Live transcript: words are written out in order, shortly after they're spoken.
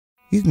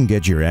You can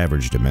get your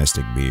average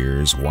domestic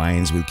beers,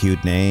 wines with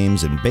cute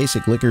names, and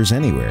basic liquors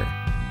anywhere.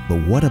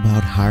 But what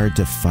about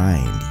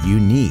hard-to-find,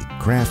 unique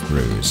craft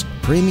brews,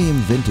 premium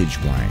vintage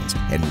wines,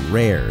 and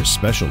rare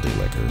specialty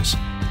liquors?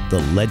 The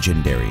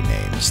legendary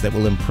names that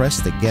will impress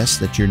the guests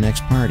at your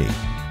next party.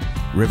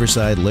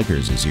 Riverside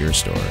Liquors is your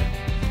store.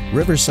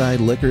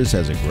 Riverside Liquors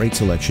has a great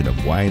selection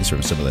of wines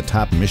from some of the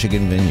top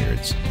Michigan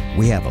vineyards.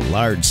 We have a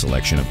large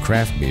selection of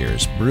craft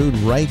beers brewed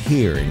right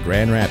here in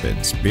Grand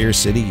Rapids, Beer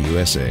City,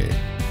 USA.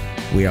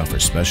 We offer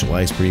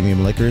specialized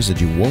premium liquors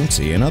that you won't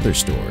see in other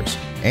stores.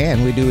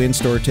 And we do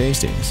in-store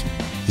tastings.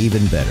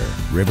 Even better,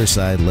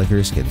 Riverside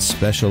Liquors can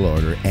special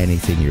order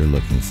anything you're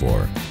looking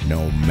for,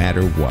 no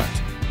matter what.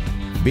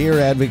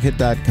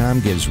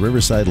 BeerAdvocate.com gives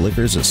Riverside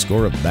Liquors a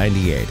score of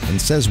 98 and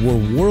says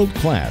we're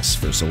world-class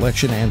for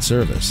selection and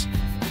service.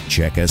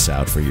 Check us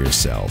out for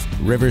yourself.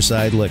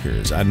 Riverside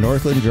Liquors on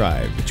Northland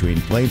Drive between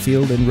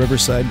Plainfield and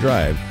Riverside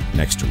Drive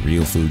next to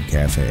Real Food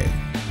Cafe.